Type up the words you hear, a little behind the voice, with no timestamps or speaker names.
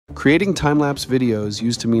Creating time-lapse videos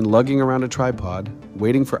used to mean lugging around a tripod,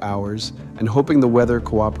 waiting for hours, and hoping the weather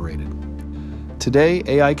cooperated. Today,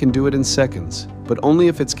 AI can do it in seconds, but only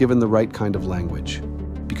if it's given the right kind of language.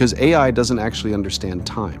 Because AI doesn't actually understand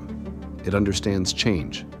time. It understands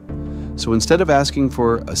change. So instead of asking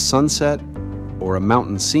for a sunset or a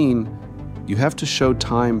mountain scene, you have to show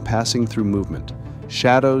time passing through movement,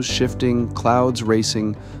 shadows shifting, clouds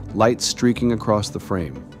racing, light streaking across the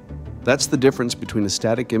frame. That's the difference between a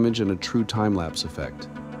static image and a true time-lapse effect.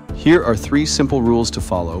 Here are 3 simple rules to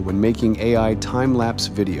follow when making AI time-lapse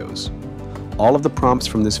videos. All of the prompts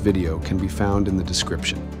from this video can be found in the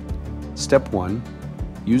description. Step 1.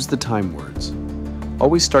 Use the time words.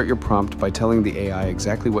 Always start your prompt by telling the AI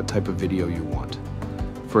exactly what type of video you want.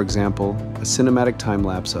 For example, a cinematic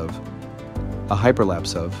time-lapse of, a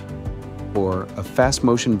hyperlapse of, or a fast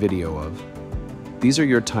motion video of. These are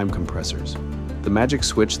your time compressors, the magic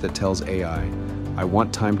switch that tells AI, I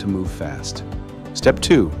want time to move fast. Step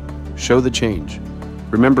 2. Show the change.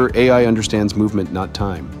 Remember, AI understands movement, not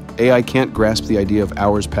time. AI can't grasp the idea of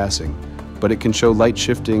hours passing, but it can show light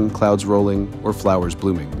shifting, clouds rolling, or flowers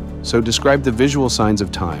blooming. So describe the visual signs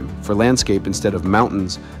of time. For landscape, instead of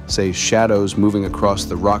mountains, say shadows moving across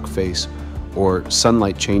the rock face or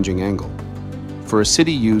sunlight changing angle. For a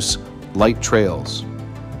city use, light trails,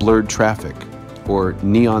 blurred traffic, or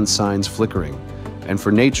neon signs flickering. And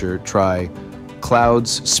for nature, try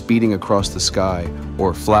clouds speeding across the sky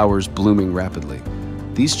or flowers blooming rapidly.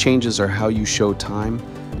 These changes are how you show time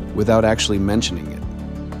without actually mentioning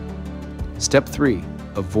it. Step 3.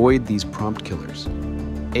 Avoid these prompt killers.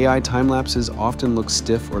 AI time-lapses often look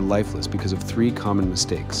stiff or lifeless because of 3 common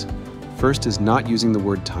mistakes. First is not using the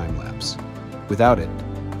word time-lapse. Without it,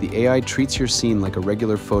 the AI treats your scene like a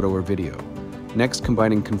regular photo or video. Next,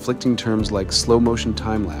 combining conflicting terms like slow-motion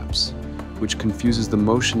time-lapse, which confuses the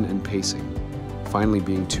motion and pacing, finally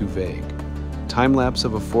being too vague. Time-lapse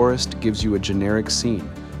of a forest gives you a generic scene,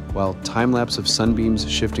 while time-lapse of sunbeams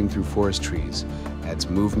shifting through forest trees adds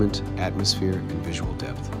movement, atmosphere, and visual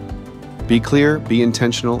depth. Be clear, be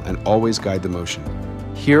intentional, and always guide the motion.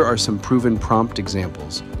 Here are some proven prompt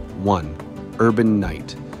examples. 1. Urban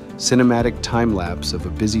night. Cinematic time-lapse of a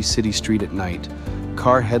busy city street at night,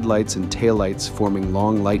 car headlights and taillights forming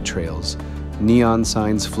long light trails, neon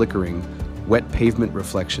signs flickering, wet pavement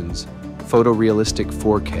reflections, photorealistic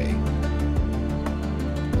 4K.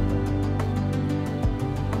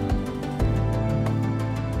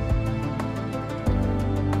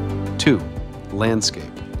 2. Landscape.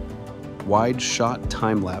 Wide shot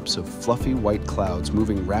time-lapse of fluffy white clouds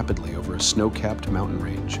moving rapidly over a snow-capped mountain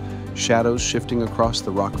range, shadows shifting across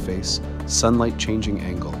the rock face, sunlight changing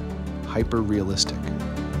angle, hyper-realistic.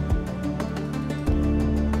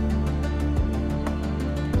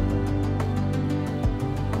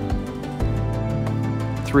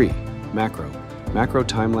 3. Macro. Macro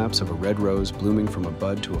time-lapse of a red rose blooming from a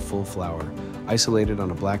bud to a full flower, isolated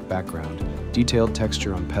on a black background, detailed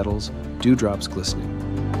texture on petals, dewdrops glistening.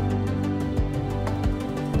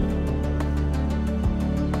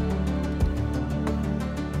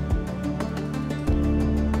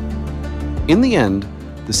 In the end,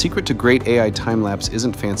 the secret to great AI time-lapse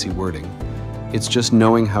isn't fancy wording, it's just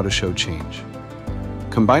knowing how to show change.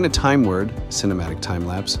 Combine a time word, cinematic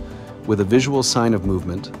time-lapse, with a visual sign of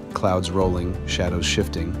movement, clouds rolling, shadows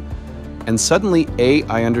shifting, and suddenly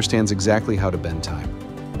AI understands exactly how to bend time.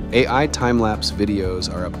 AI time-lapse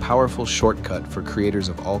videos are a powerful shortcut for creators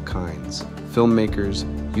of all kinds: filmmakers,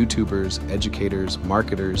 YouTubers, educators,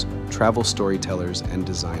 marketers, travel storytellers, and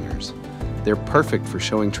designers. They're perfect for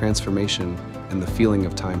showing transformation and the feeling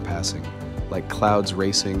of time passing, like clouds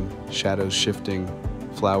racing, shadows shifting,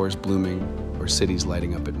 flowers blooming, or cities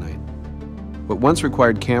lighting up at night. What once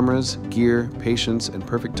required cameras, gear, patience, and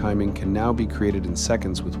perfect timing can now be created in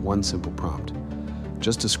seconds with one simple prompt.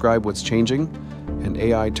 Just describe what's changing, and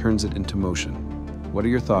AI turns it into motion. What are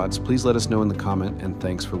your thoughts? Please let us know in the comment, and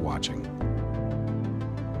thanks for watching.